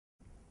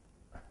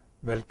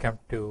Welcome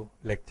to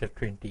lecture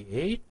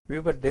 28. We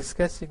were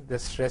discussing the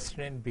stress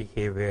strain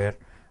behavior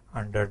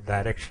under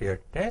direct shear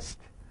test.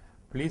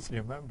 Please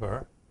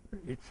remember,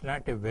 it's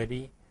not a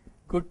very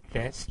good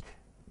test,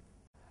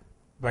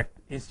 but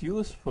is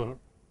useful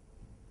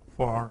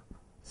for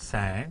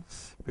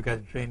sands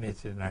because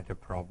drainage is not a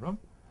problem.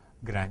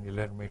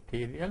 Granular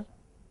material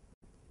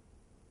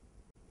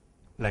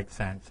like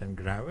sands and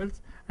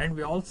gravels, and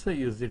we also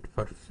use it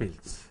for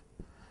fills.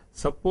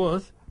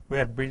 Suppose we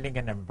are building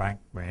an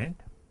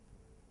embankment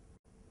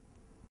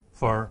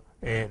for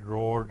a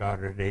road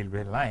or a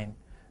railway line.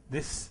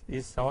 This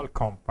is all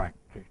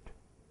compacted.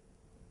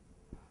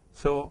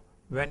 So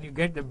when you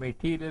get the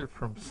material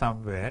from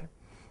somewhere,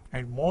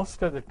 and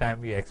most of the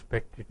time we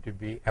expect it to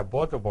be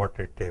above the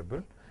water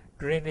table,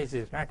 drainage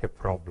is not a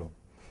problem.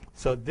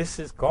 So this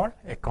is called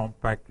a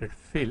compacted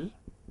fill.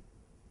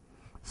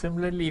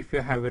 Similarly, if you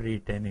have a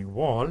retaining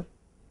wall,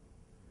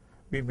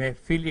 we may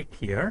fill it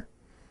here,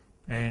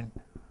 and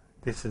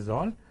this is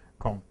all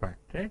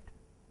compacted.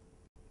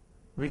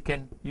 We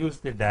can use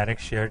the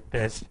direct shear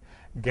test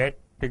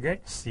to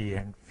get C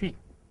and phi.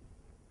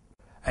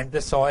 And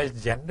the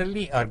soils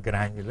generally are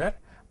granular,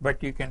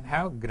 but you can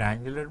have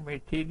granular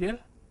material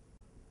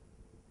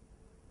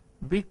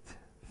with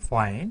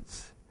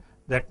fines.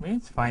 That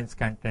means fines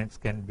contents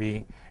can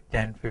be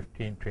 10,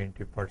 15,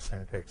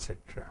 20%,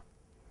 etc.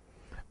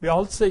 We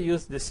also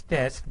use this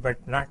test,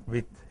 but not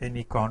with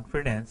any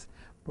confidence,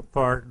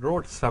 for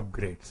road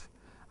subgrades.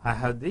 I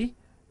have the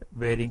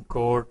wearing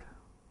coat,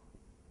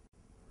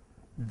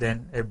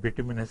 then a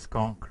bituminous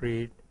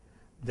concrete,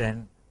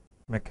 then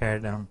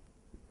macadam,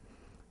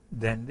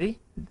 then the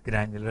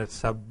granular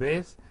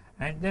subbase,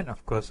 and then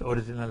of course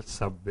original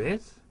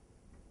subbase.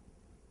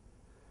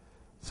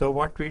 So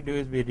what we do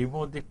is we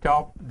remove the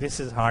top.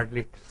 This is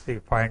hardly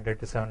 500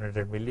 to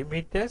 700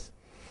 millimeters.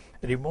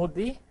 Remove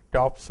the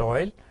top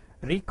soil,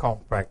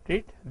 recompact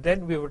it.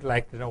 Then we would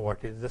like to know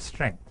what is the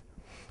strength.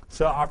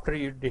 So after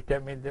you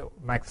determine the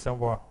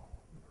maximum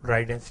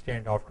dry density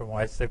and optimum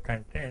moisture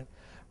content,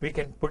 we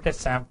can put a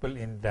sample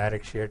in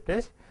direct shear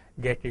test,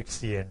 get its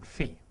C and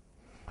phi.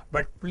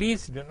 But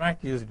please do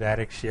not use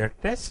direct shear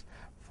test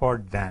for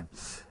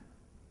dams.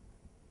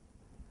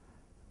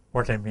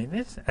 What I mean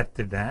is at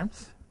the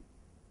dams,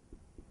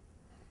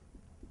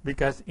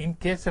 because in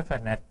case of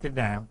an at the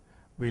dam,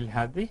 we'll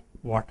have the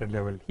water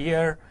level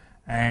here,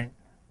 and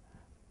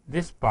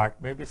this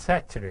part may be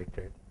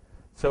saturated.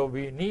 So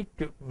we need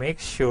to make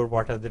sure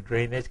what are the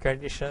drainage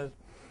conditions.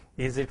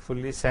 Is it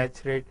fully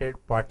saturated,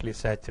 partly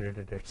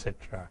saturated,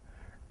 etc.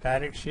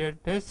 Direct shear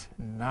test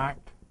not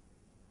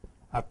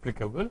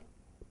applicable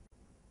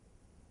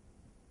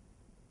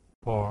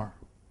for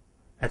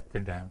at the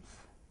dams.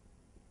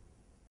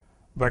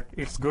 But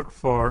it's good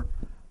for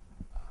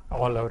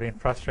all our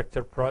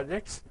infrastructure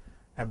projects,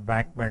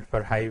 embankment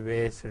for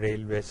highways,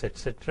 railways,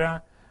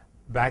 etc.,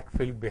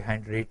 backfill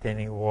behind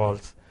retaining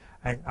walls,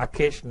 and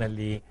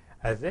occasionally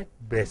as a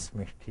base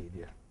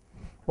material.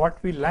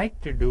 What we like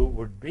to do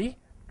would be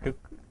to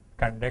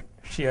conduct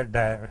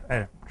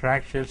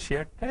triaxial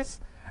shear tests,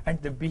 and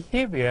the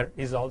behavior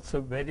is also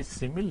very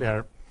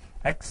similar,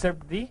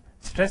 except the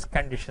stress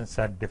conditions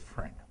are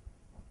different.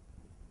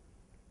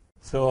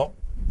 So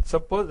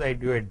suppose I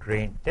do a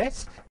drain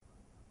test.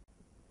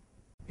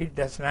 It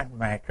does not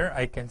matter.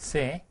 I can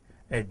say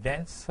a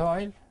dense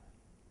soil,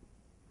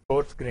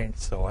 coarse grained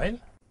soil,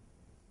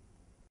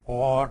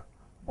 or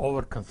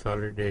over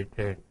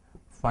consolidated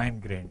fine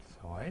grained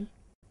soil,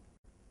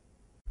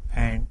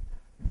 and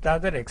the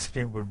other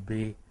extreme would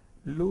be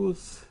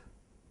loose,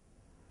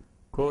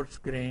 coarse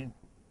grained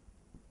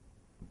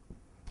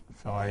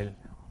soil,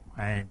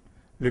 and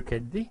look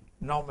at the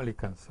normally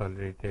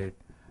consolidated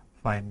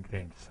fine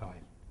grained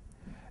soil.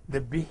 The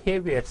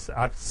behaviors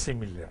are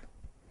similar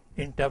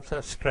in terms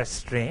of stress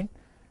strain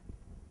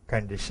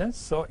conditions.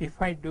 So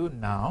if I do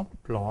now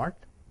plot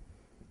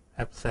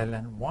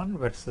epsilon 1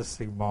 versus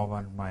sigma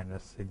 1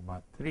 minus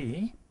sigma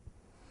 3,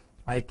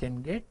 I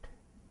can get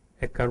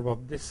a curve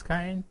of this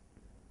kind.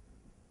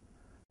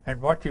 And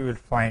what you will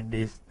find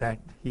is that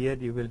here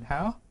you will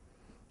have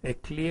a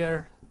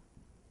clear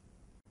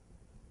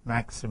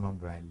maximum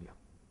value.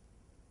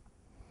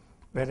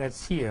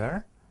 Whereas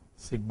here,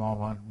 sigma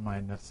 1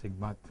 minus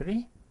sigma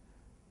 3,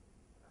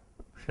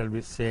 shall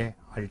we say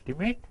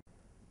ultimate,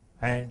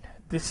 and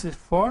this is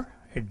for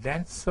a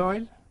dense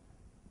soil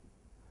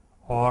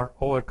or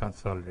over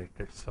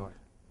consolidated soil,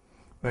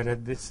 whereas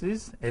this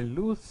is a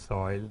loose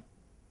soil,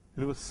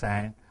 loose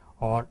sand,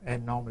 or a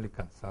normally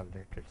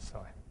consolidated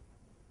soil,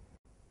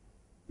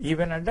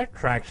 even under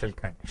triaxial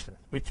conditions,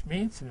 which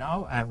means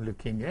now I'm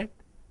looking at,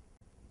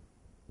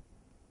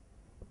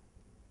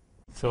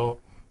 so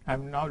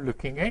I'm now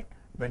looking at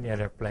when you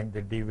are applying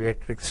the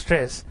deviatoric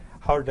stress,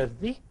 how does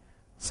the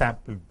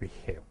sample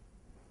behave.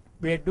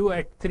 We do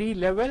at 3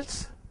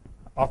 levels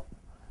of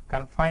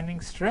confining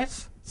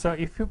stress. So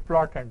if you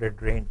plot under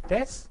drain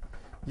test,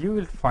 you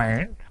will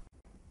find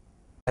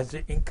as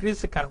you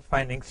increase the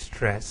confining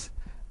stress,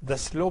 the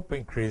slope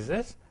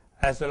increases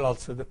as well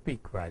also the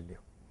peak value.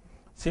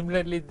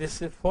 Similarly,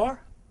 this is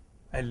for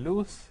a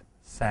loose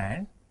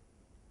sand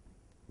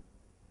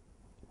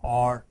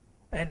or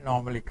a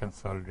normally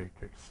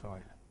consolidated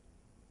soil.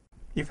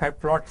 If I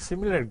plot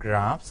similar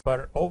graphs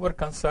for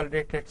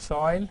over-consolidated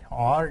soil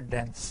or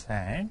dense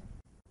sand,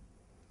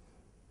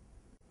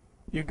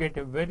 you get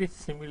a very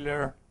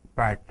similar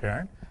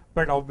pattern,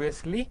 but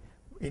obviously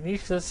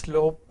initial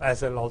slope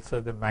as well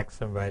also the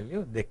maximum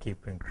value, they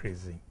keep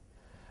increasing.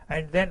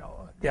 And then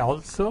they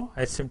also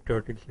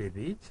asymptotically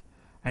reach.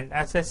 And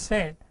as I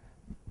said,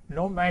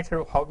 no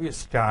matter how you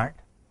start,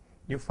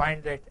 you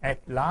find that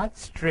at large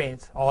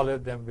strains, all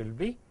of them will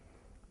be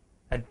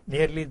at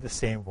nearly the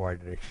same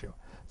void ratio.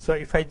 So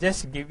if I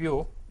just give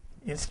you,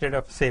 instead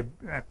of say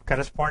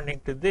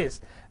corresponding to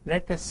this,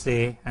 let us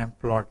say I'm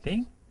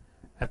plotting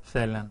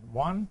epsilon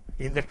 1.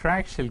 In the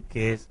triaxial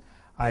case,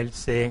 I'll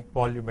say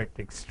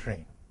volumetric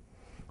strain.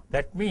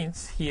 That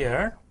means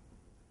here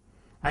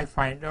I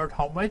find out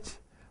how much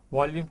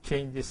volume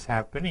change is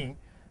happening.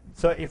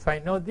 So if I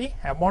know the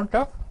amount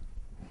of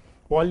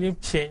volume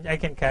change, I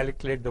can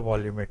calculate the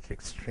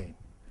volumetric strain.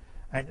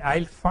 And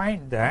I'll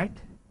find that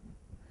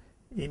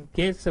in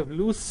case of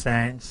loose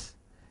sands,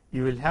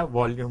 you will have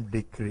volume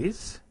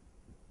decrease,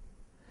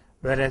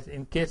 whereas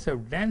in case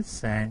of dense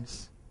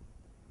sands,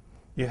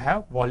 you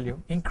have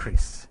volume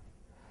increase.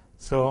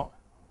 So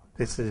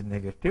this is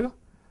negative.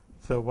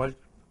 So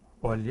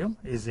volume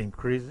is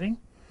increasing,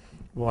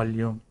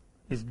 volume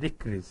is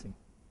decreasing.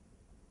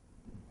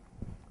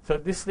 So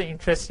this is the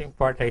interesting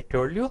part I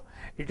told you.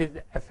 It is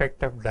the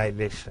effect of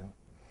dilation.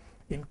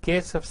 In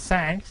case of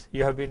sands,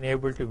 you have been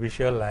able to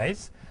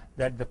visualize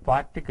that the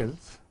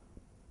particles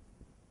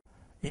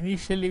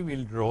initially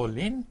will roll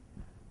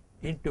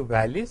into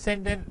valleys,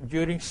 and then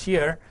during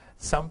shear,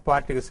 some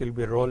particles will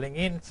be rolling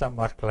in, some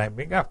are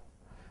climbing up.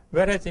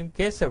 Whereas in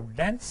case of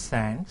dense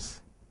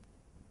sands,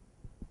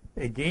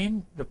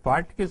 again the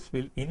particles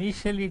will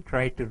initially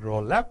try to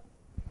roll up,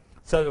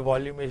 so the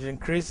volume is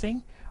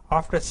increasing.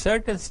 After a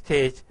certain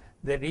stage,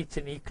 they reach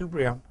an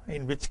equilibrium,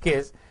 in which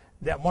case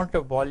the amount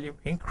of volume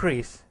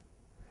increase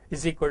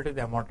is equal to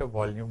the amount of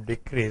volume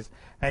decrease,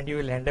 and you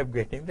will end up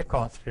getting the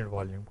constant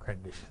volume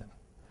condition.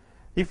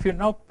 If you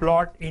now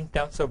plot in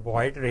terms of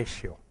void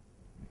ratio,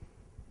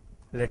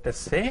 let us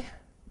say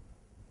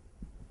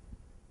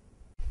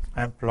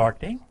I am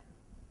plotting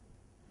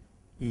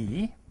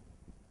E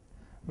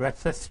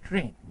versus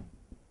strain.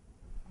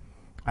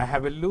 I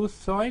have a loose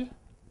soil,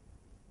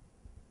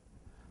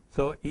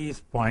 so E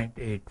is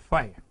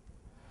 0.85.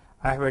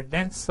 I have a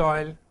dense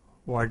soil,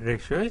 void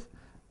ratio is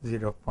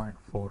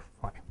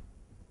 0.45.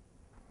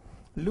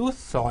 Loose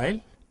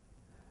soil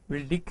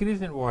will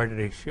decrease in void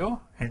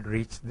ratio and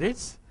reach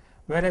this,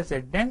 whereas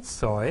a dense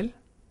soil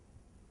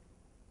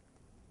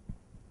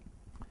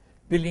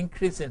will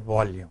increase in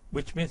volume,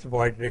 which means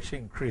void ratio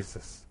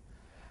increases.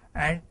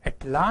 And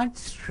at large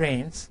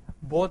strains,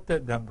 both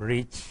of them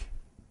reach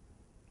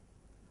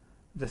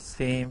the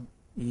same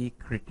E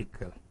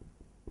critical.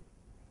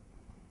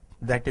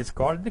 That is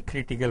called the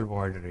critical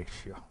void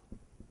ratio.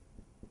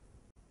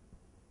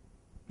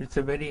 It's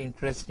a very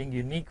interesting,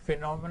 unique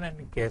phenomenon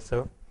in case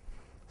of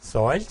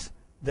soils,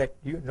 that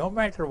no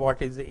matter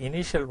what is the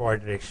initial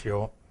void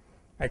ratio,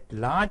 at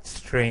large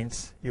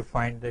strains you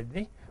find that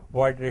the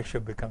void ratio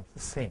becomes the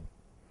same.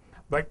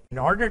 But in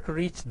order to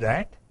reach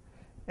that,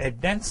 a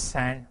dense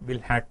sand will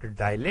have to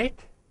dilate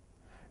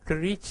to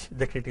reach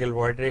the critical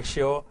void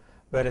ratio,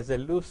 whereas a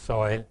loose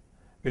soil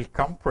will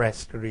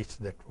compress to reach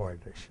that void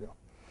ratio.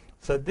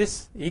 So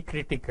this E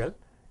critical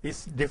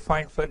is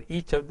defined for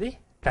each of the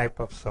type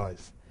of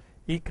soils.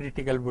 E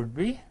critical would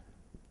be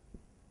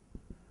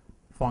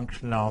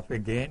function of,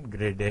 again,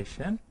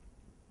 gradation,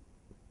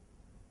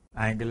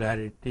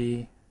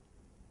 angularity,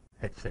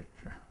 etc.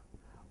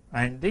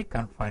 and the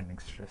confining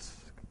stress.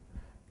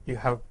 You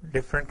have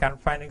different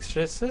confining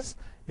stresses,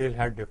 you will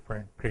have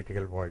different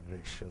critical void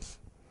ratios.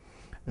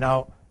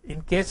 Now,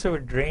 in case of a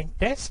drain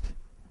test,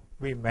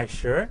 we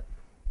measure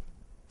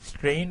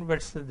strain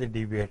versus the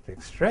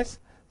deviated stress,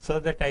 so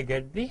that I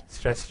get the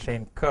stress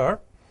strain curve,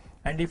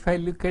 and if I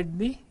look at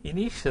the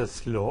initial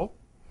slope,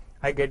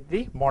 I get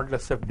the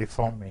modulus of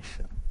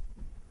deformation.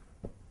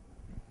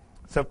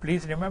 So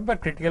please remember,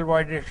 critical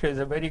void ratio is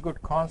a very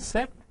good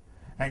concept,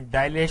 and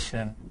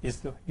dilation is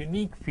the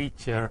unique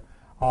feature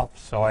of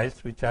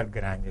soils which are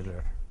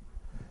granular.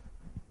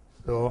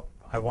 So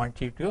I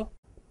want you to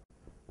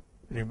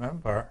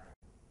remember,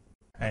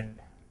 and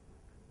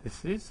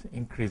this is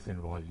increase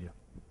in volume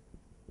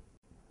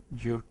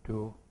due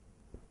to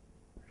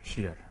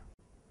shear.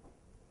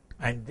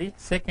 And the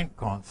second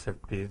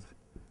concept is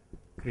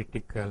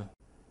critical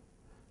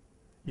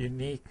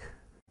unique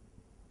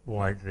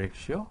void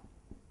ratio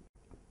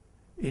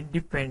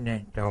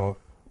independent of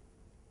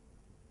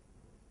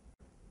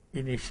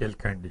initial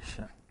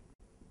condition.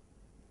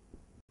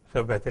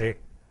 So whether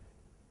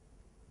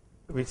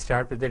we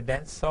start with a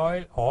dense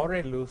soil or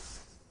a loose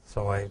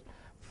soil,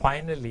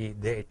 finally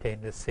they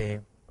attain the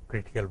same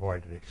critical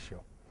void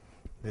ratio.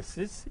 This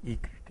is E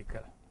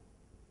critical.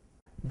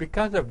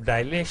 Because of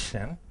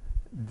dilation,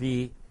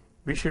 we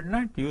should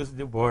not use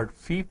the word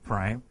phi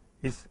prime.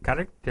 Its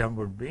correct term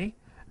would be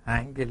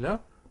angular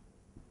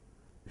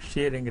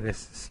shearing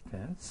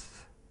resistance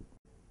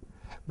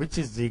which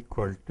is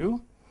equal to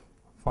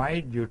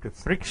phi due to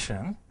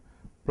friction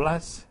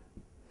plus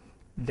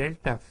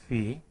delta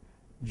phi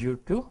due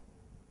to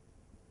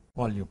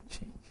volume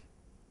change.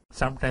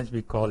 Sometimes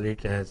we call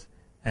it as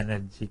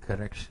energy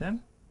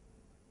correction.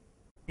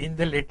 In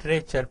the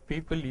literature,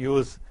 people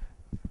use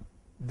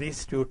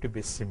these two to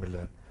be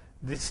similar.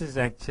 This is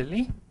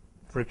actually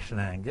friction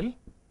angle.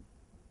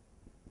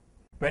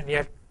 When you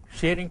are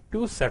shearing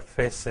two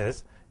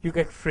surfaces, you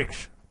get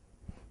friction.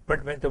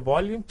 But when the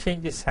volume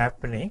change is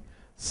happening,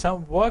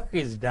 some work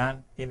is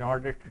done in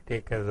order to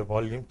take care of the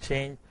volume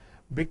change.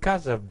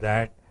 Because of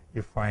that,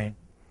 you find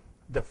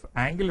the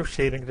angle of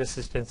shearing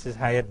resistance is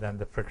higher than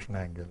the friction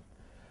angle.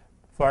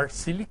 For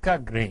silica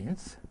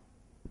grains,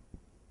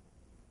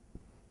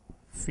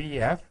 phi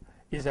f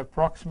is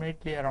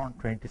approximately around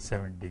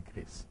 27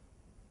 degrees.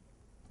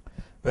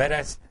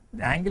 Whereas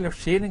the angle of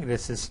shearing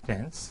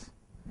resistance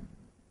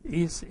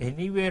is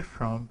anywhere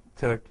from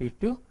 30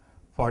 to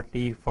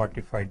 40,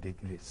 45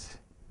 degrees.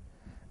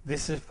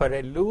 This is for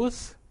a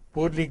loose,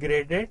 poorly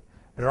graded,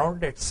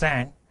 rounded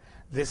sand.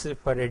 This is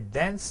for a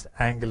dense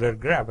angular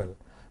gravel.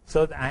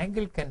 So the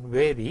angle can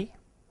vary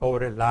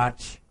over a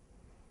large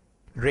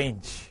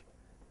range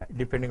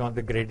depending on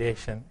the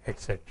gradation,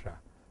 etc.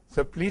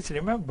 So please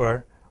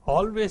remember,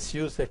 always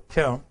use the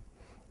term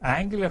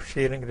angle of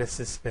shearing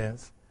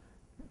resistance.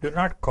 Do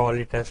not call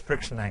it as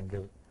friction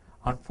angle.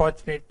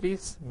 Unfortunately,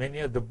 many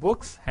of the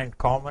books and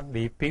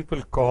commonly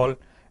people call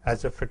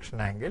as a friction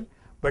angle,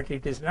 but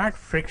it is not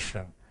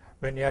friction.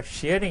 When you are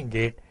shearing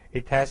it,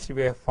 it has to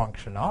be a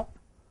function of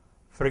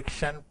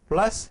friction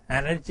plus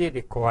energy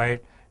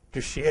required to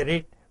shear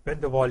it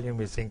when the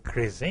volume is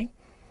increasing.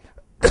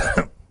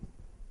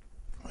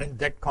 And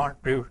that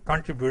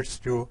contributes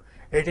to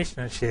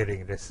additional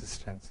shearing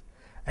resistance.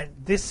 And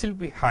this will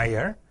be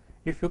higher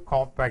if you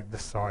compact the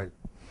soil.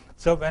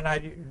 So when are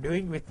you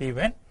doing with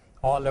even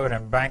all our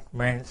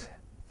embankments,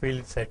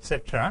 fields,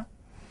 etc.,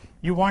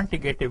 you want to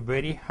get a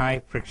very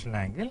high friction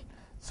angle.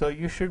 So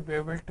you should be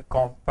able to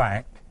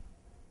compact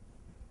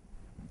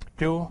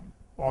to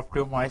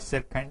optimum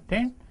moisture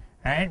content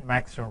and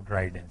maximum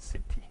dry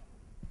density.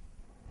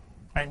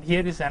 And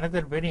here is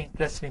another very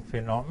interesting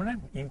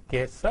phenomenon in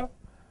case of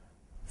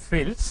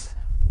fields.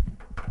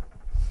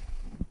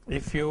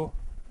 If you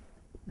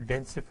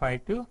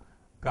densify to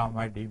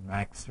gamma d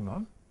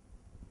maximum,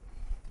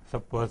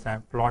 suppose I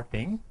am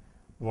plotting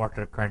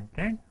water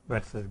content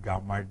versus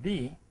gamma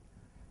d,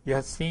 you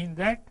have seen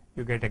that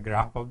you get a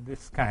graph of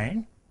this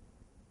kind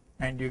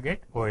and you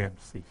get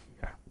OMC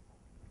here.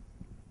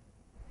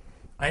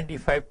 And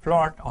if I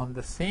plot on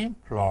the same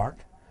plot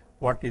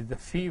what is the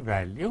phi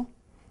value,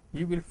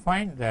 you will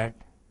find that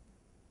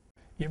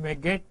you may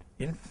get,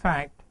 in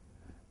fact,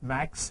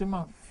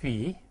 maximum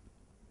phi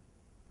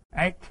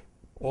at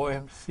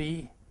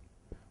OMC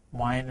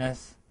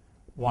minus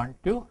 1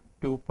 to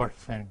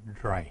 2%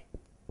 dry.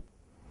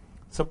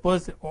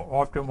 Suppose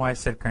optimum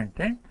moisture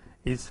content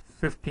is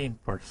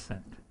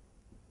 15%.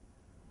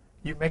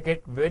 You may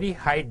get very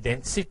high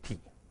density.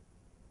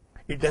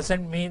 It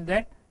doesn't mean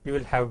that you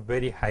will have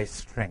very high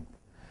strength.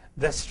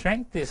 The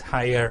strength is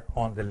higher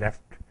on the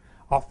left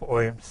of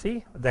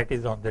OMC, that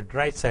is on the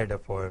dry side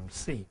of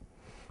OMC.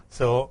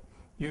 So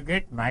you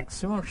get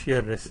maximum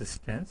shear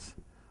resistance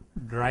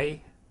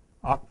dry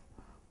up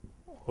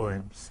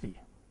OMC.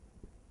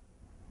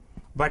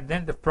 But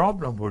then the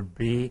problem would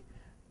be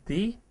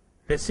the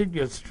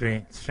residual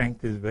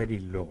strength is very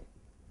low.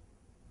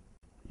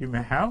 You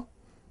may have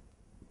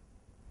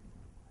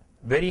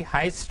very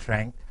high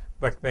strength,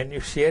 but when you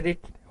shear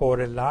it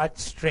over a large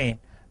strain,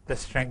 the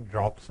strength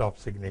drops off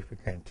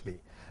significantly.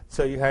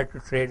 So you have to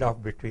trade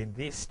off between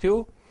these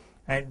two.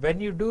 And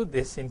when you do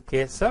this in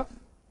case of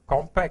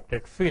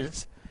compacted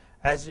fields,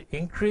 as you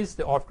increase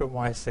the optimum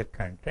moisture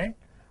content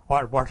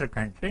or water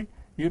content,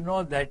 you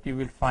know that you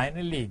will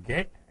finally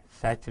get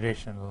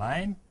saturation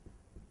line,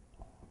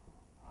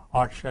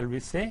 or shall we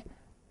say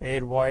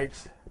air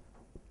voids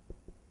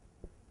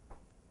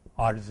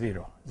are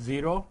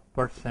 0%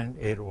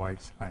 air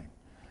voids line,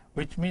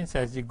 which means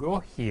as you go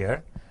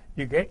here,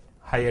 you get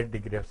higher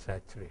degree of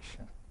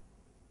saturation.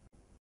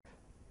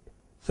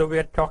 So we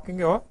are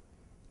talking about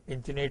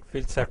engineered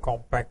fields are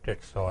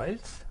compacted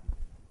soils.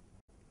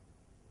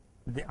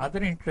 The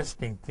other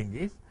interesting thing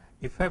is,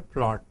 if I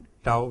plot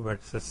tau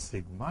versus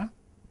sigma,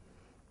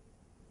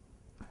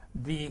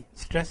 the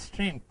stress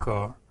strain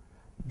curve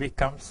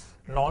becomes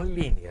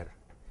nonlinear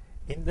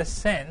in the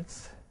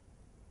sense,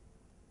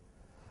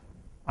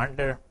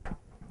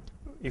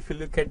 if you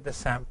look at the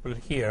sample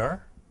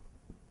here,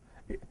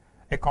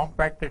 a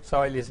compacted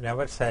soil is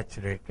never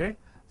saturated,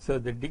 so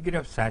the degree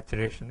of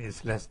saturation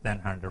is less than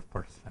 100%.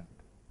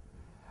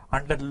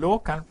 Under low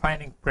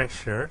confining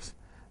pressures,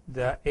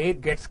 the air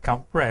gets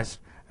compressed,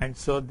 and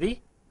so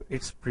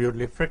it's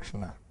purely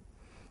frictional.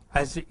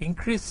 As you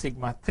increase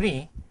sigma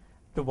 3,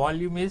 the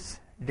volume is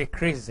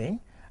decreasing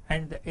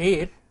and the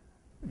air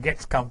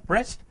gets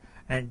compressed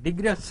and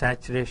degree of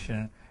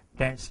saturation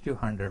tends to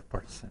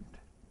 100%.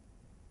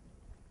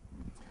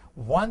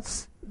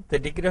 Once the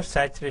degree of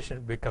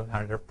saturation becomes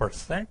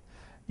 100%,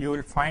 you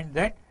will find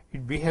that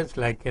it behaves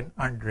like an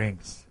undrained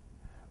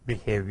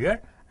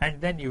behavior,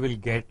 and then you will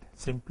get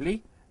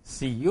simply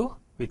Cu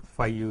with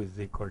phi u is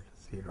equal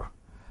to 0.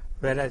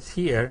 Whereas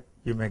here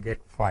you may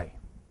get phi.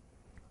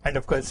 And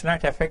of course, it's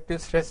not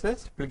effective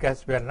stresses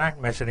because we are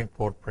not measuring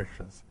pore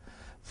pressures.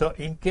 So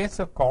in case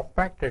of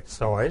compacted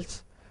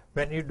soils,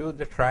 when you do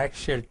the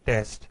triaxial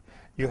test,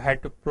 you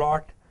had to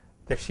plot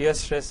the shear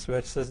stress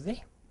versus the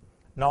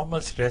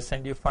normal stress,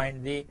 and you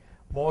find the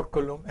Mohr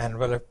Coulomb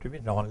envelope to be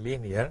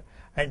nonlinear.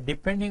 And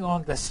depending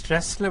on the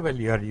stress level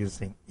you are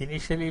using,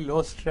 initially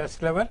low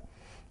stress level,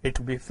 it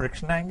will be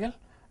friction angle,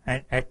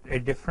 and at a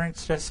different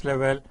stress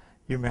level,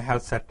 you may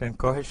have certain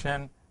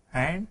cohesion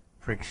and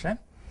friction.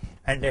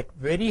 And at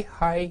very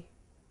high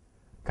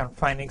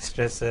confining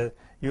stresses,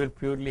 you will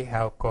purely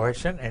have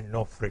cohesion and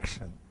no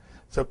friction.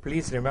 So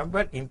please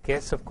remember, in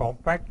case of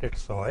compacted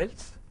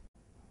soils,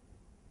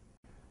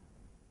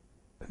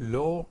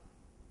 low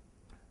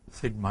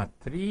sigma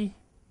 3,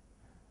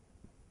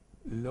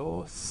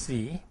 low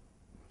C,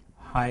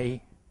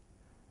 high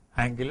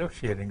angle of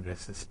shearing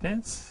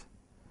resistance,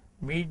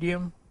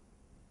 medium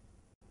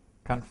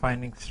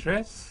confining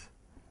stress,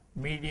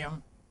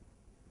 medium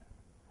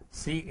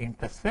C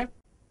intercept,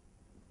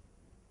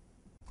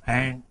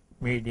 and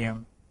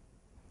medium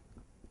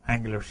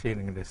angle of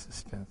shearing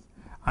resistance.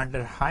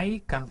 Under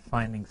high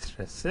confining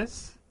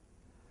stresses,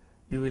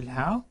 you will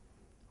have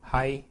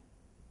high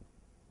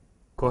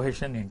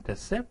cohesion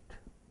intercept,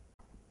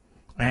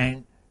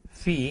 and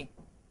phi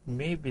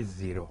may be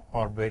 0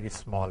 or very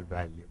small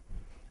value,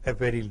 a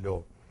very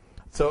low.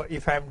 So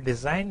if I am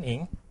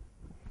designing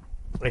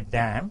a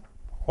dam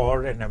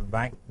or an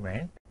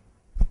embankment,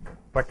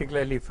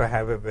 particularly if I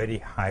have a very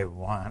high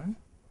one,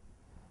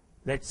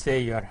 let's say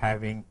you are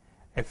having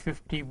a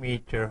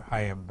 50-meter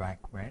high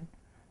embankment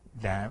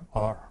dam,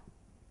 or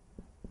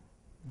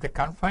the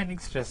confining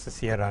stresses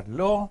here are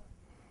low,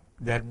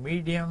 they are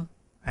medium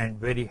and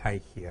very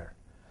high here.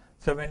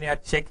 So when you are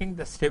checking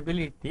the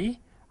stability,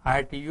 I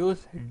had to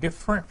use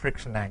different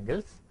friction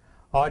angles,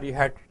 or you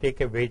have to take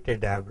a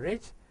weighted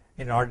average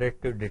in order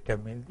to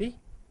determine the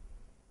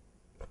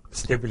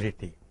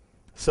stability.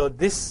 So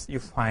this you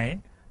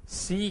find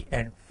C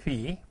and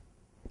phi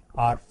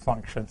are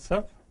functions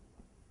of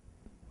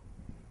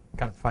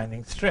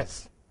confining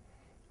stress.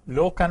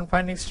 Low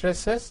confining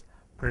stresses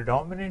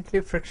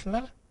predominantly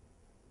frictional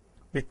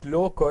with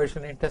low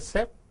cohesion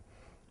intercept.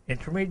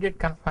 Intermediate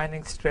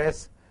confining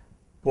stress,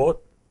 both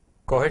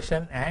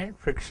cohesion and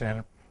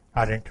friction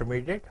are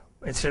intermediate.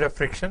 Instead of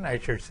friction, I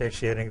should say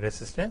shearing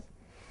resistance.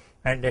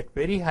 And at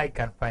very high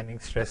confining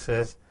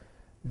stresses,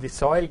 the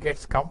soil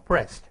gets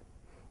compressed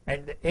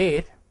and the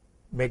air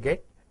may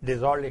get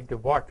dissolved into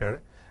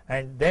water,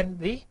 and then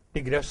the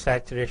degree of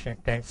saturation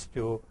tends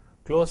to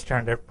close to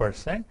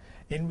 100%,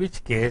 in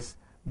which case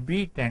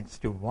B tends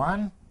to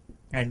 1,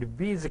 and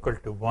B is equal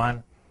to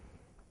 1,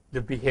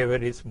 the behavior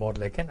is more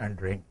like an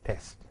undrained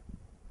test.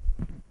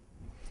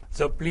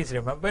 So please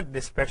remember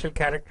this special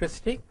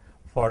characteristic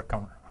for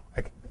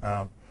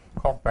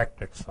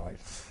compacted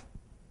soils.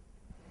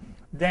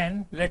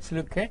 Then let's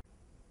look at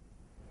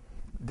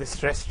the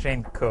stress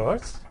strain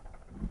curves.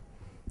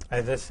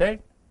 As I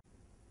said,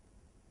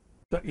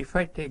 so if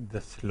I take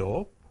the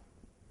slope,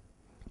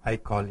 I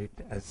call it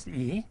as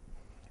E.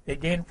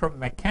 Again, from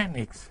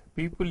mechanics,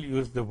 people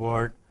use the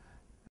word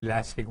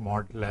elastic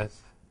modulus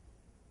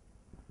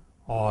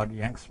or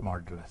Young's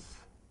modulus.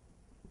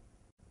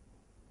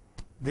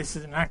 This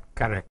is not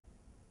correct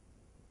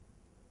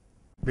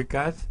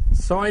because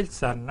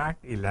soils are not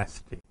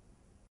elastic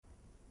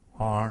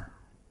or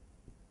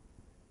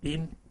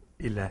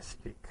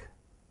inelastic.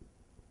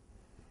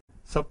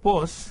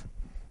 Suppose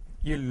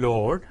you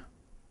load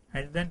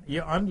and then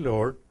you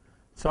unload,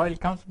 soil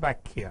comes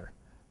back here.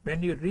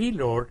 When you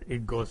reload,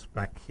 it goes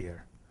back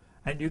here.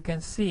 And you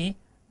can see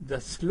the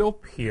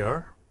slope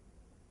here,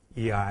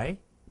 EI,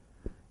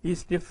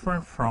 is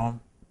different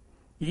from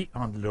E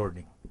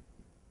unloading.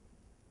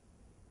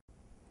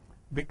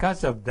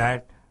 Because of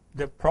that,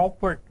 the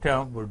proper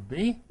term would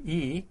be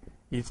E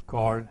is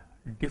called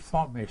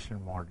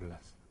deformation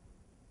modulus,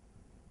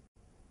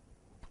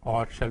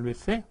 or shall we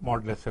say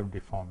modulus of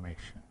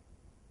deformation.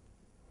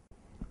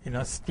 You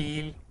know,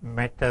 steel,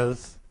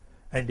 metals,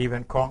 and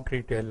even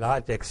concrete to a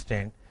large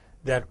extent,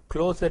 they are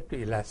closer to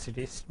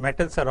elasticity.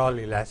 Metals are all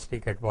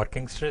elastic at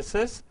working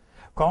stresses.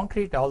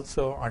 Concrete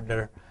also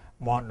under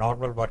more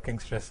normal working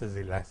stress is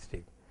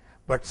elastic.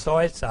 But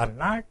soils are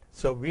not,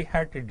 so we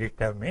have to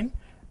determine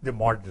the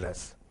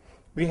modulus.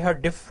 We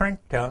have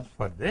different terms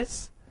for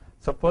this.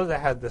 Suppose I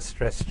have the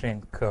stress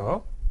strain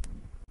curve.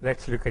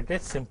 Let's look at a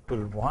simple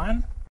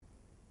one.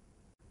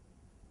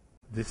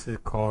 This is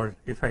called,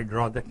 if I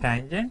draw the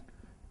tangent,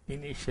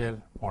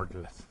 initial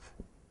modulus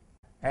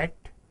at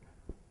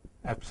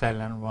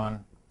epsilon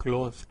 1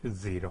 close to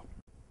 0.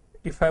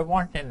 If I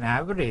want an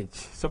average,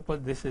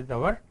 suppose this is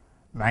our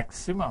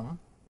maximum.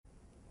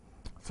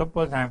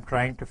 Suppose I am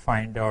trying to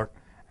find out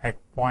at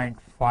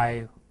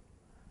 0.5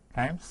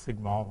 times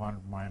sigma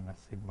 1 minus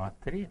sigma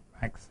 3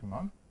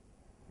 maximum.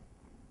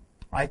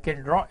 I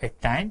can draw a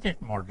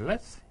tangent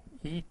modulus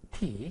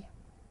ET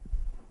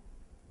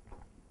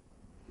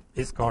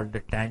is called the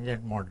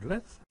tangent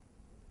modulus.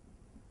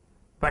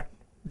 But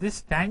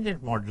this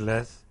tangent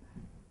modulus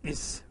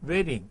is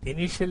varying.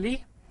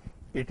 Initially,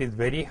 it is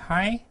very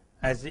high.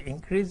 As you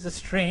increase the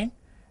strain,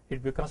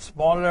 it becomes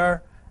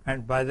smaller,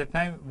 and by the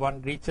time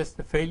one reaches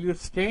the failure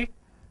state,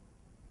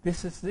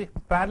 this is the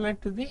parallel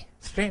to the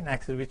strain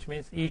axis, which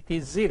means it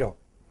is 0.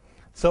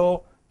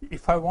 So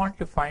if I want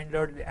to find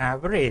out the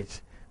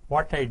average,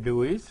 what I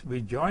do is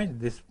we join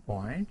this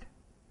point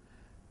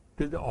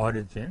to the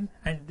origin,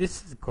 and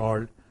this is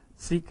called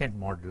secant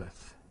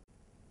modulus.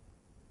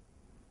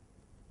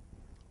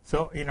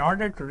 So in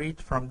order to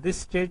reach from this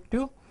state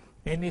to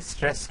any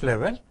stress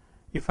level,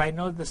 if I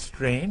know the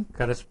strain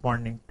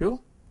corresponding to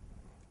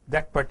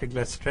that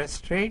particular stress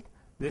state,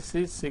 this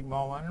is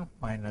sigma 1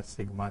 minus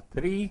sigma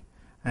 3,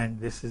 and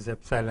this is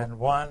epsilon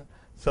 1.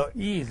 So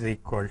E is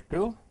equal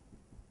to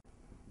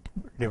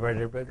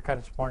divided by the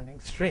corresponding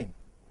strain.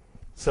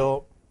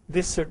 So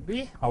this should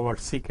be our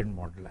secant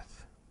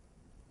modulus.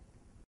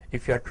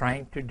 If you are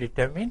trying to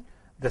determine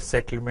the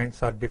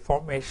settlements or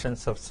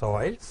deformations of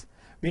soils,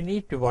 we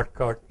need to work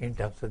out in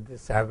terms of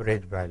this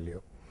average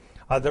value.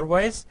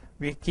 Otherwise,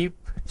 we keep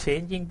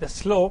changing the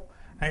slope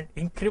and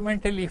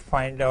incrementally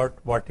find out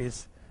what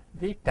is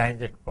the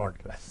tangent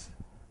modulus,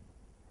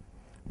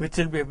 which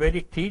will be a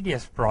very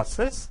tedious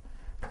process,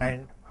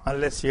 and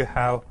unless you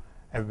have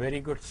a very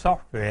good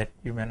software,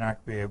 you may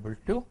not be able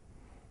to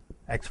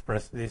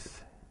express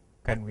this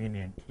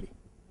conveniently.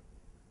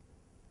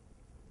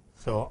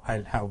 So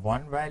I'll have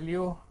one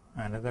value,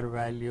 another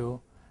value,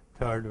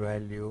 third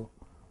value,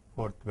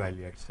 fourth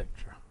value, etc.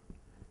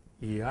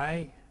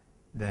 EI,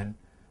 then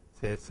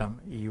say some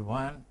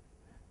E1,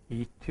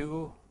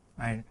 E2,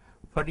 and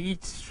for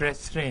each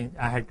stress range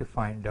I had to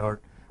find out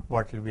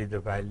what will be the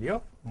value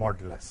of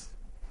modulus.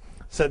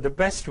 So the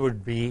best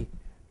would be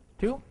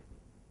to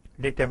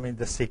determine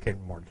the secant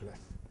modulus.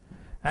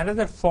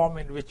 Another form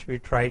in which we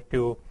try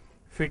to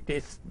fit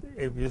is,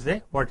 if you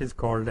say, what is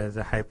called as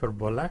a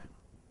hyperbola.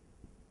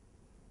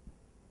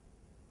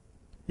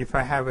 If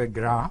I have a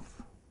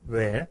graph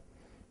where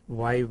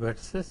y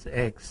versus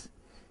x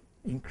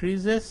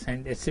increases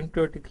and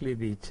asymptotically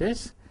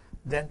reaches,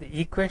 then the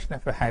equation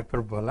of a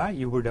hyperbola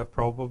you would have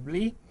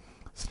probably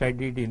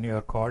studied in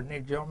your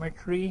coordinate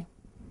geometry.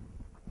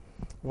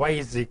 Y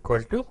is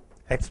equal to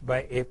x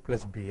by a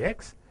plus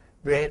bx,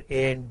 where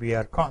a and b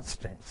are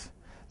constants.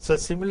 So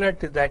similar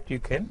to that, you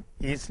can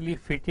easily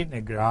fit in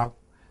a graph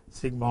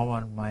sigma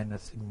 1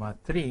 minus sigma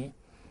 3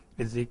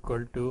 is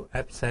equal to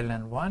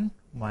epsilon 1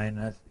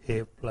 minus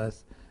a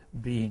plus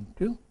b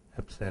into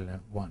epsilon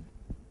 1,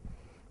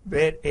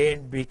 where a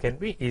and b can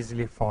be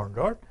easily found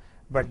out,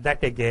 but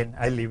that again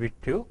I leave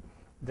it to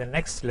the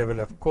next level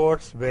of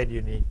course where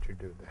you need to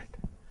do that.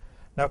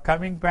 Now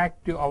coming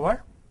back to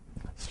our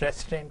stress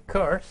strain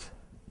curves,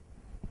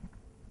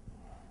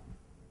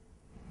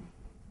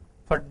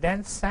 for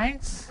dense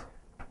sands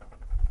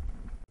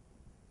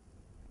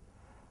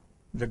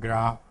the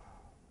graph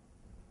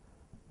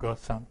goes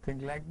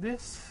something like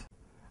this,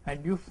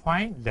 and you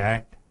find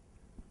that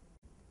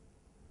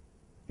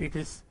it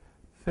is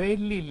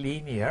fairly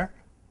linear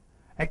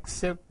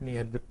except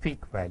near the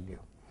peak value.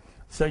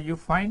 So you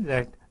find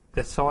that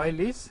the soil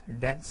is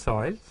dense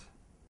soils,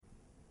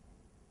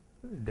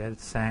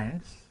 dense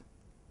sands,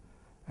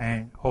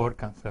 and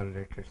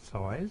over-consolidated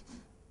soils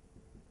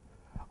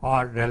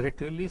are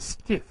relatively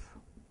stiff,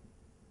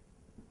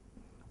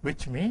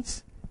 which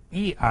means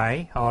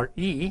EI or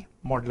E,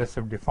 modulus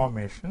of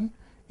deformation,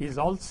 is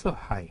also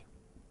high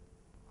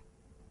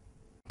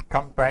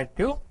compared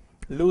to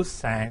loose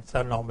sands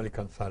or normally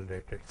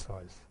consolidated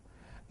soils.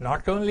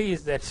 Not only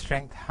is that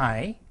strength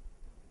high,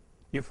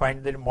 you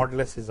find that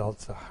modulus is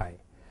also high,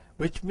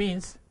 which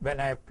means when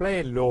I apply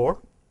a load,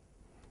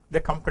 the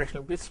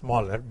compression will be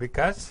smaller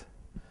because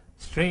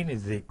strain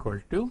is equal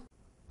to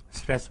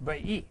stress by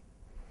E.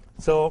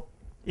 So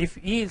if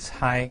E is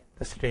high,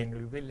 the strain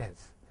will be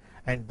less,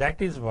 and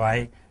that is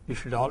why you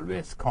should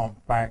always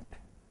compact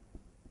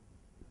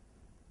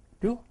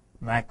to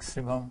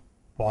maximum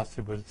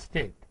possible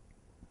state,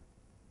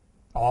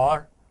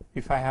 or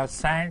if I have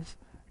sands,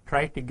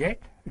 try to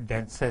get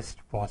densest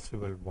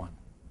possible one.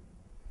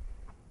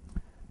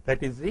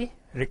 That is the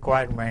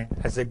requirement.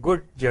 As a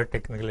good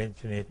geotechnical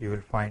engineer, you will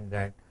find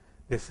that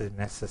this is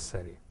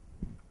necessary.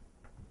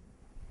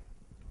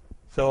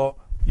 So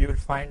you will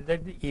find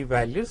that the E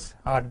values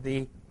are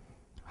the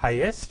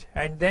highest,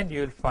 and then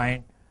you will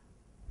find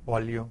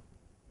volume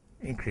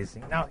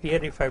increasing. Now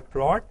here if I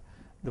plot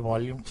the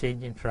volume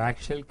change in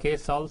triaxial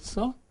case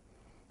also,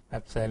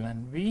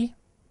 epsilon V,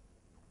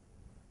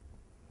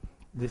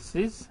 this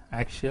is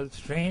axial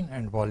strain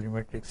and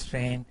volumetric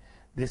strain,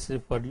 this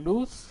is for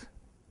loose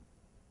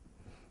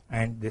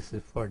and this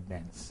is for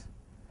dense.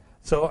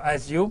 So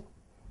as you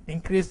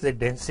increase the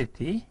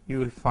density, you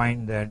will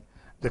find that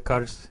the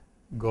curves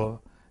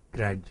go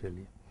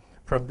gradually.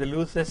 From the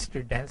loosest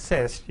to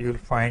densest, you will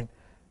find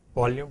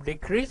volume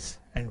decrease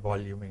and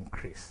volume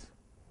increase.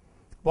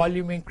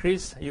 Volume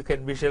increase you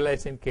can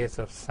visualize in case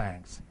of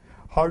sands.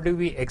 How do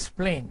we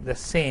explain the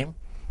same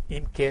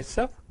in case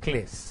of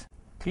clays?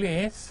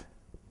 Clays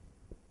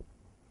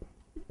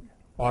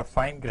or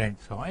fine-grained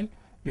soil,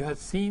 you have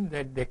seen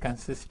that they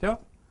consist of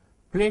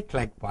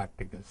plate-like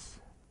particles.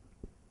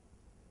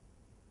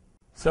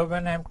 So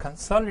when I am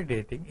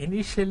consolidating,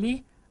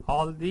 initially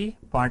all the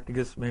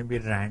particles may be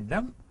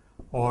random,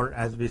 or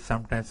as we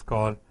sometimes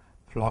call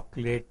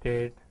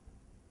flocculated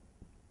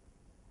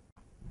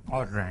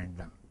or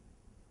random.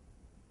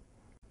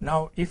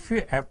 Now if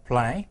you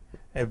apply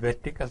a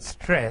vertical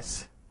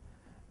stress,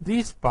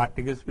 these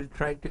particles will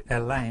try to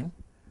align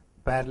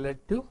parallel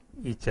to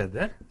each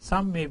other.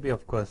 Some may be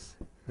of course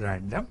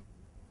random.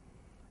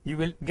 You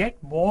will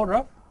get more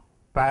of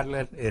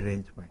parallel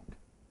arrangement.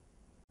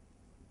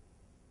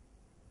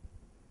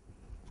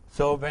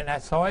 So when a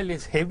soil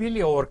is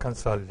heavily over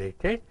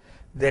consolidated,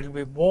 there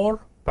will be more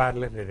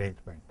parallel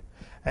arrangement.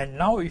 And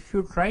now if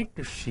you try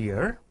to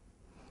shear,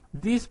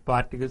 these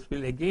particles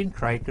will again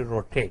try to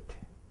rotate,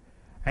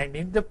 and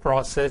in the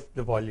process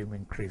the volume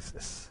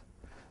increases.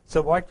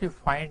 So what you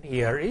find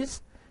here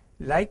is,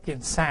 like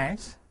in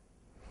sands,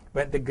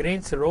 when the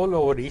grains roll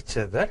over each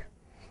other,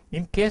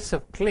 in case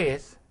of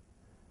clays,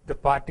 the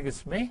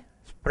particles may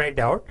spread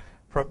out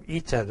from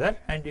each other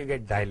and you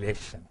get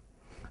dilation.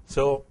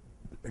 So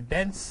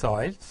dense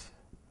soils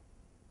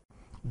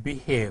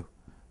behave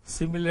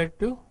similar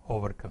to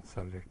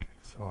over-consolidated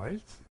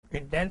soils.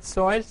 In dense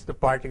soils, the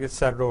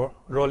particles are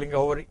rolling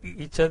over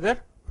each other,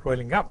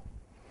 rolling up.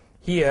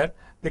 Here,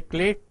 the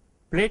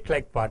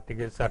plate-like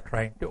particles are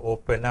trying to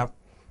open up,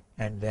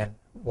 and then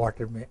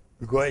water may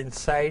go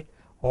inside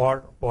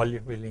or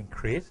volume will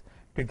increase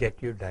to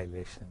get you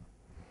dilation.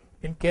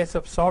 In case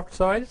of soft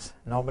soils,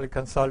 normally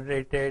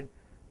consolidated,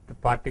 the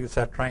particles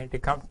are trying to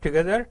come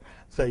together,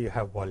 so you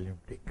have volume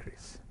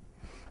decrease.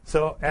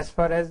 So as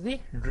far as the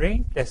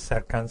drain tests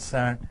are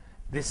concerned,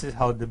 this is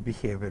how the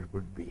behavior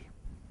would be.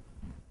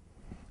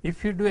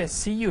 If you do a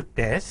CU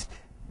test,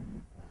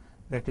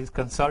 that is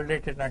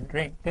consolidated and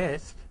drain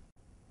test,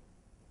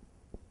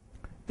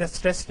 the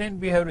stress strain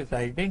behavior is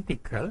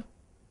identical.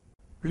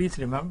 Please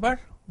remember,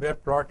 we are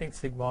plotting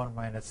sigma 1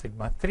 minus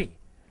sigma 3,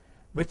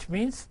 which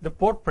means the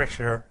pore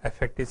pressure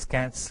effect is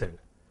cancelled.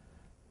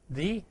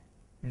 The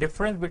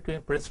difference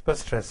between principal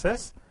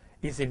stresses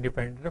is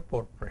independent of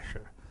pore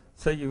pressure.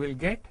 So you will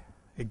get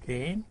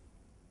again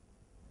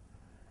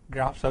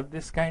graphs of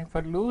this kind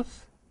for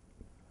loose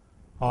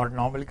or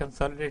normally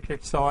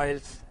consolidated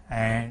soils,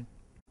 and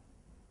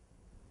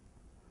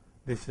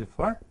this is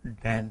for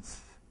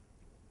dense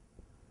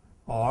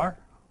or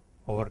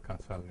over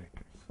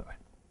consolidated soil.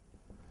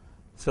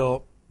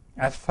 So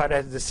as far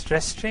as the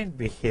stress strain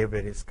behavior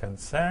is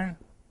concerned,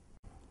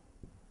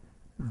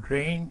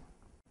 drain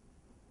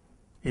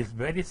is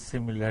very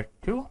similar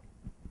to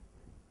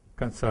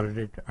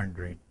consolidated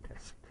undrained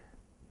test.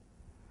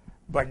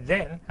 But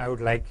then I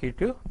would like you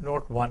to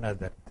note one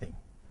other thing.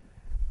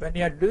 When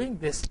you are doing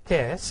this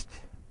test,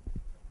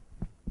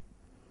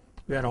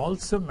 we are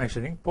also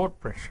measuring pore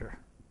pressure.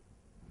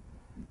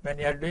 When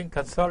you are doing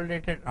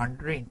consolidated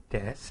undrained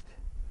test,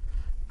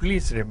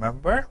 please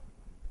remember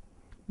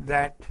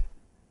that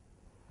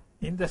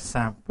in the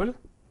sample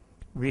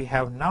we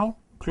have now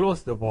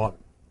closed the wall.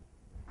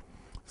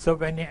 So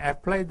when you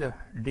apply the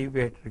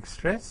deviatoric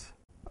stress,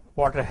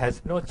 water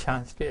has no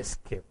chance to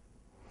escape.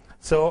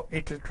 So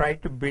it will try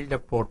to build a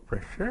pore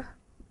pressure,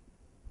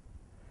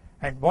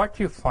 and what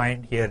you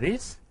find here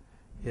is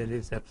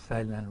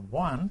epsilon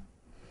 1,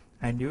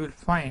 and you will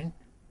find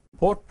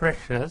pore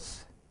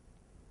pressures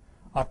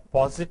are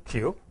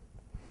positive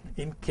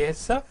in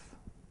case of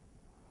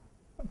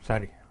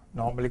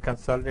normally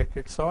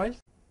consolidated soils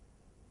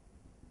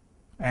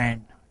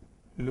and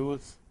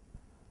loose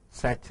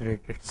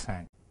saturated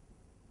sand.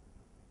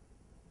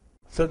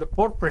 So the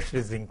pore pressure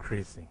is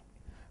increasing,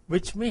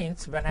 which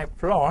means when I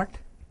plot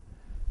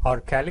or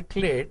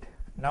calculate,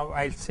 now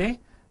I'll say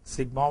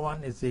sigma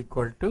 1 is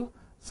equal to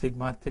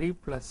sigma 3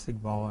 plus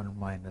sigma 1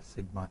 minus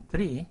sigma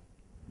 3,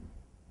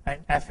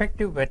 and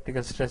effective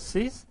vertical stress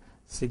is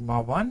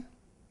sigma 1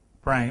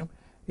 prime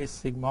is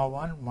sigma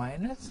 1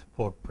 minus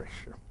pore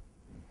pressure.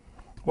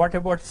 What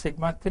about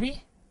sigma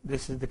 3?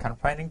 This is the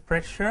confining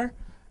pressure,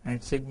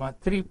 and sigma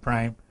 3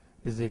 prime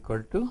is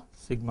equal to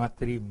sigma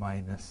 3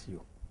 minus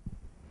u.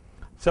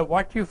 So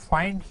what you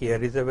find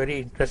here is a very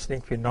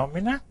interesting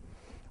phenomena.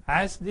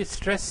 As the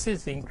stress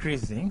is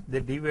increasing, the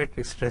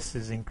deviatoric stress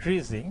is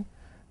increasing,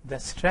 the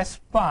stress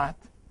path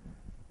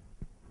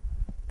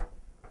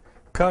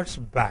curves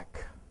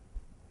back.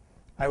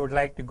 I would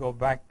like to go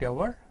back to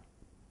our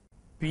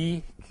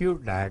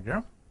PQ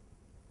diagram.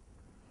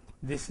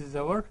 This is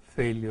our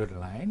failure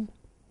line.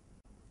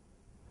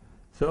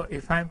 So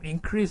if I am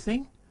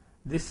increasing,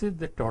 this is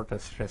the total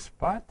stress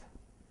path,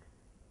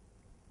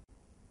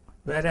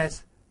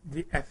 whereas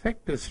the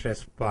effective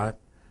stress path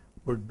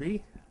would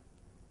be,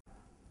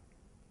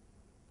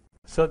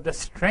 so the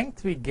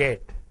strength we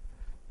get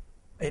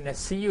in a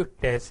CU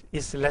test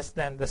is less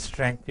than the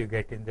strength you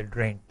get in the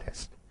drain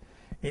test.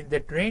 In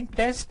the drain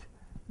test,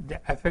 the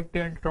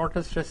effective and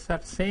total stress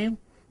are same,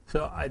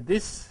 so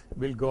this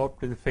will go up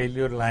to the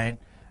failure line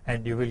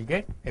and you will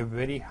get a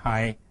very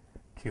high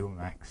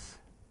Qmax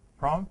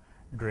from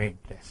drain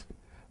test.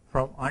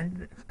 from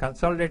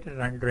consolidated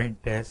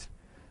undrained test.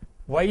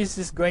 Why is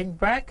this going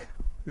back?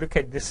 Look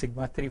at this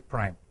sigma 3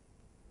 prime.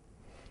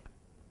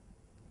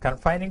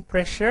 Confining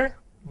pressure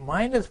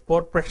minus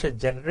pore pressure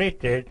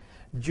generated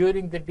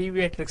during the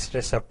deviatoric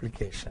stress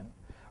application.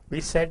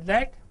 We said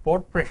that pore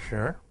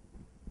pressure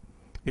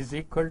is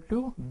equal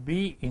to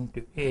B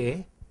into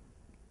A,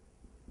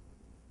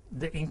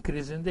 the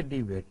increase in the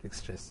deviatoric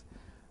stress.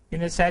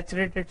 In a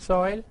saturated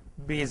soil,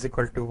 B is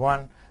equal to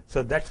 1,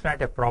 so that's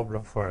not a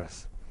problem for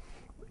us.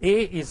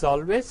 A is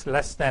always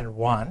less than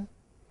 1,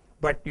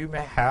 but you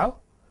may have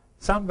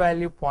some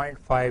value 0.5,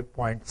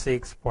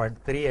 0.6,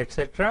 0.3,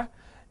 etc.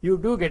 You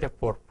do get a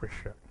pore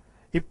pressure.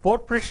 If pore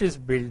pressure is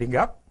building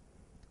up,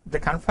 the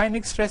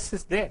confining stress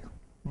is there,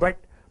 but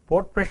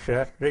pore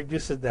pressure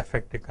reduces the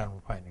effective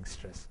confining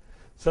stress.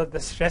 So the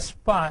stress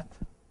path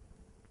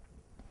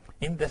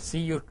in the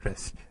CU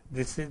test,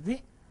 this is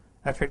the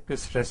effective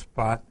stress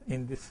path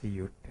in the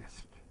CU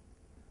test.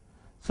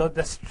 So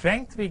the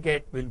strength we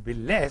get will be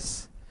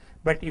less,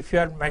 but if you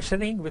are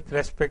measuring with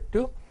respect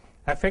to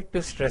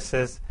effective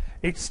stresses,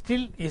 it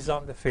still is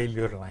on the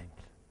failure line.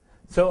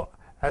 So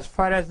as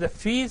far as the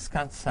phi is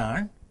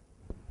concerned,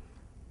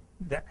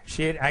 the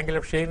angle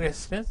of shear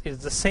resistance is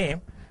the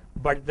same,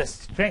 but the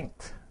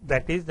strength,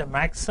 that is the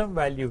maximum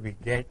value we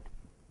get,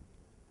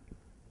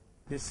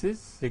 this is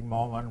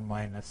sigma 1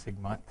 minus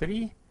sigma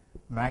 3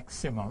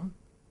 maximum,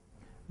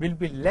 will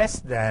be less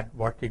than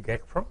what you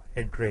get from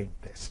a drain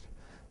test.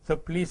 So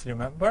please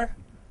remember,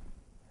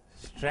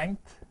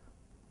 strength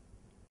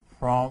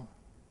from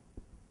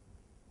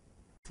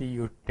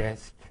CU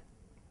test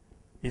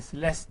is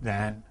less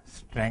than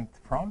strength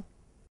from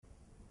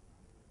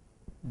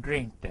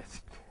drain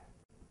test.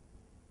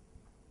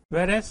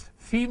 Whereas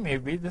phi may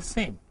be the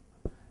same.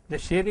 The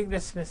shearing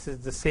resistance is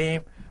the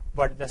same,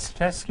 but the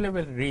stress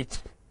level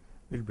reached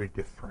will be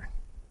different.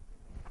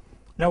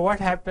 Now what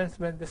happens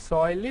when the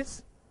soil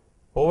is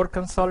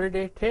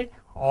over-consolidated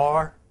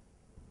or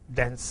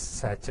dense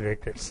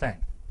saturated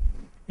sand?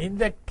 In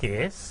that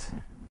case,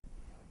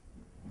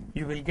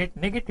 you will get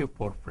negative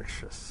pore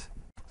pressures.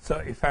 So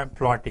if I am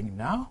plotting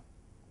now,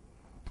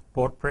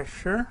 pore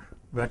pressure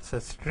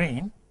versus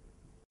strain,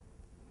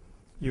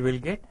 you will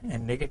get a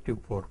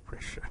negative pore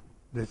pressure.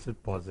 This is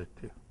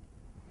positive.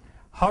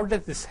 How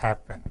does this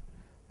happen?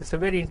 It's a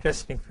very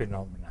interesting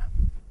phenomenon.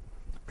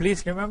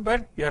 Please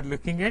remember, you are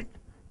looking at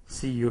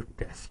CU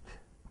test.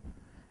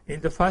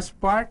 In the first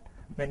part,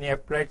 when you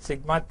applied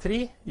sigma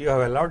 3, you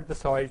have allowed the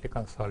soil to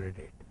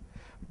consolidate.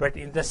 But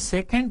in the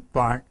second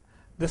part,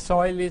 the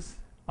soil is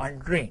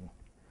undrained.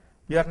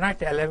 You are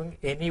not allowing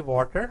any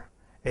water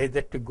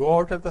either to go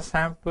out of the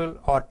sample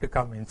or to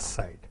come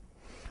inside.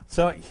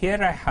 So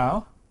here I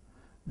have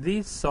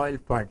these soil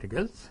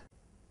particles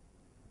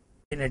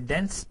in a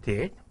dense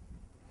state.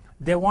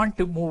 They want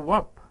to move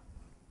up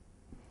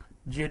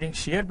during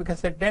shear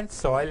because it's a dense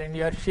soil and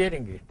you are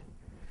shearing it.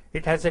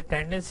 It has a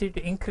tendency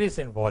to increase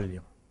in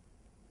volume.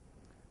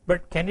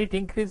 But can it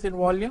increase in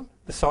volume?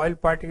 The soil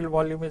particle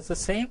volume is the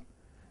same.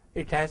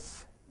 It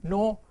has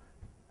no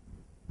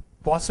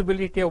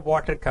possibility of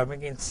water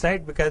coming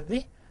inside because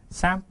the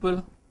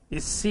sample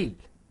is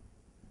sealed.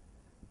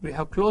 We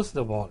have closed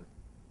the valve.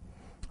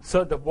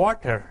 So the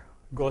water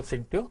goes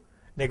into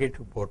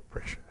negative pore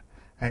pressure.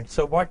 And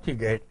so what you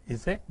get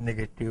is a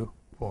negative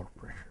pore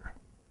pressure.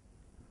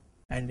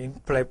 And in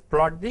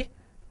plot the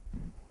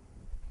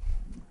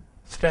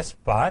stress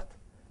path,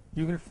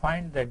 you will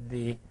find that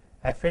the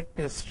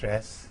effective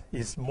stress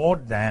is more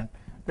than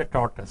the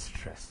total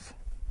stress.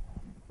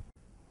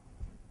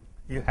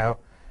 You have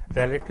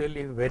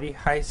relatively very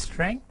high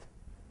strength,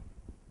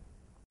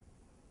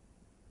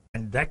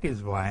 and that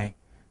is why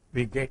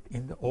we get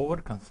in the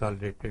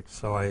over-consolidated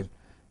soil,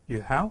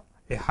 you have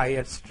a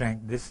higher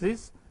strength. This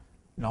is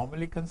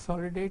normally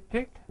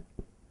consolidated,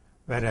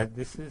 whereas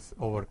this is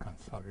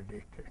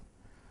over-consolidated.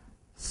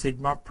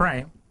 Sigma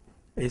prime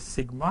is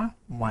sigma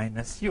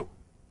minus u.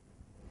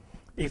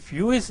 If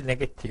u is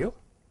negative,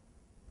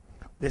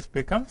 this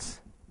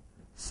becomes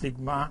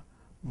sigma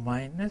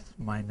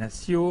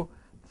minus u,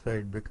 so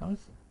it becomes,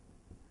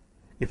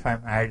 if I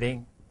am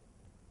adding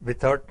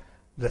without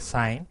the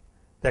sign,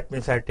 that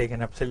means I have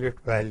taken absolute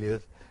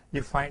values,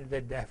 you find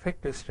that the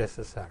effective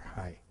stresses are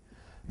high.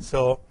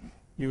 So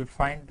you will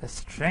find the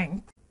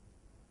strength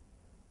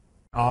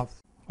of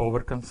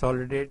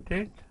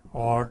over-consolidated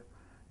or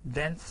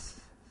dense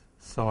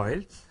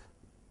soils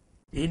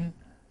in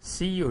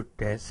CU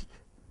test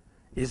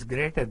is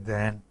greater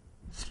than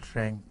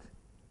strength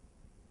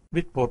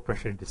with pore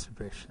pressure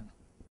dissipation.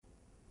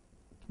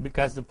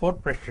 Because the pore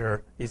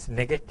pressure is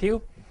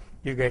negative,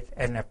 you get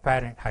an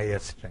apparent higher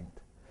strength.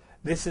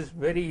 This is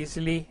very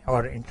easily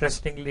or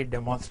interestingly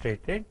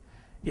demonstrated.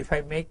 If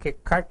I make a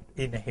cut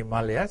in the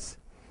Himalayas,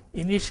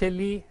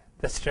 initially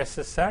the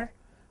stresses are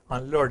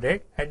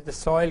unloaded and the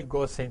soil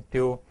goes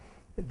into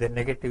the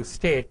negative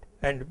state,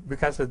 and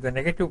because of the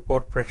negative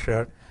pore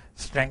pressure,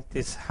 strength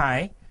is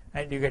high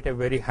and you get a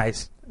very high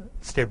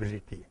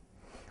stability.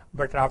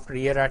 But after a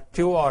year or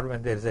two, or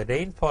when there is a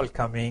rainfall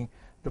coming,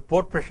 the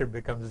pore pressure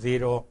becomes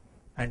zero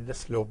and the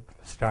slope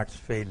starts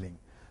failing.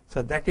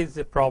 So that is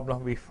the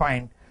problem we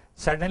find.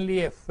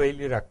 Suddenly a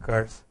failure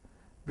occurs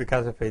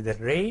because of either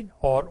rain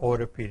or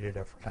over a period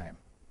of time.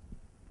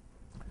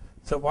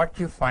 So what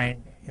you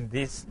find in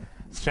this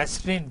stress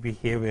strain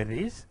behavior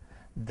is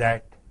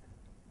that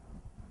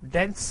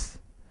dense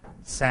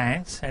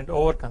sands and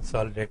over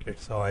consolidated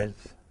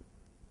soils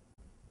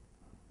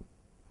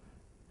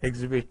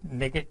exhibit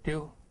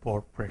negative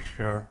pore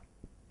pressure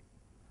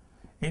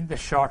in the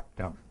short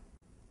term.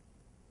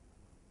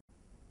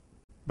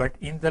 But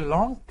in the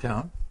long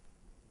term,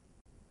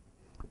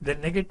 the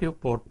negative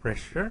pore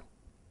pressure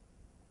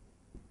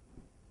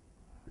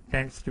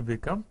tends to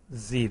become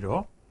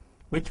 0,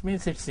 which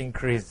means it's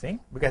increasing,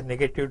 because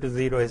negative to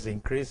 0 is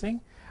increasing,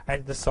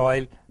 and the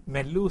soil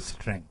may lose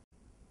strength.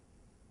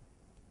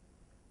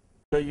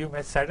 So you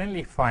may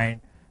suddenly find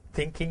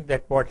thinking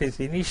that what is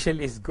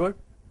initially is good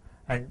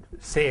and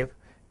safe,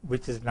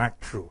 which is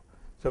not true.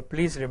 So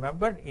please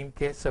remember, in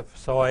case of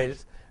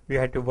soils, we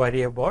have to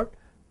worry about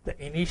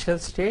the initial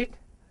state,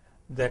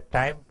 the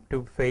time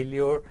to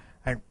failure,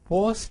 and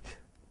post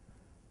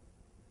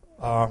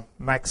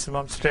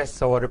maximum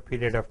stress over a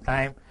period of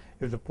time.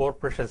 If the pore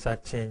pressures are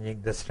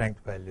changing, the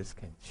strength values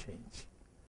can change.